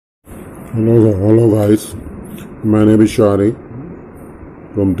Hello guys, my name is Shari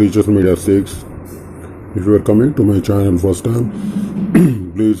from Teachers Media 6. If you are coming to my channel first time,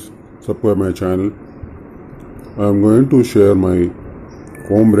 please subscribe my channel. I am going to share my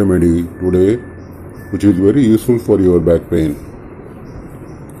home remedy today, which is very useful for your back pain.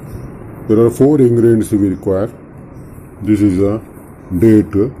 There are 4 ingredients we require. This is a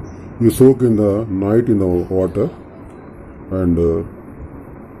date. You soak in the night in the water, and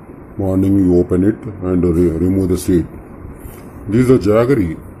morning you open it and remove the seed. This is a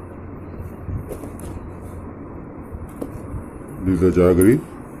jaggery.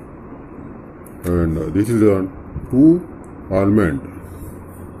 And this is a 2 almond.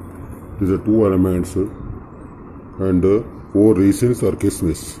 These are 2 almonds and 4 raisins or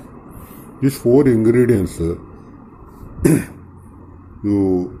kismis. These 4 ingredients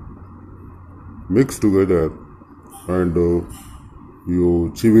you mix together and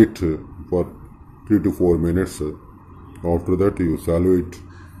you chew it for 3 to 4 minutes. After that you swallow it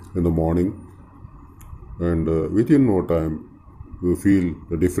in the morning, and within no time you feel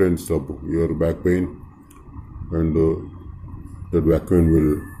the difference of your back pain, and the back pain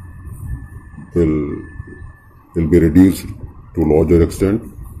will be reduced to larger extent.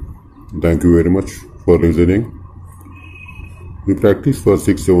 Thank you very much for listening. We practice for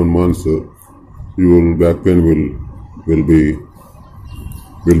 6-7 months. Your back pain will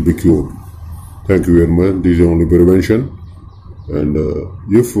be cured. Thank you very much. This is only prevention, and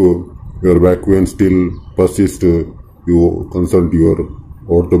if your back pain still persists, you consult your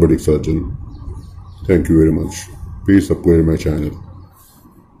orthopedic surgeon. Thank you very much. Please subscribe my channel.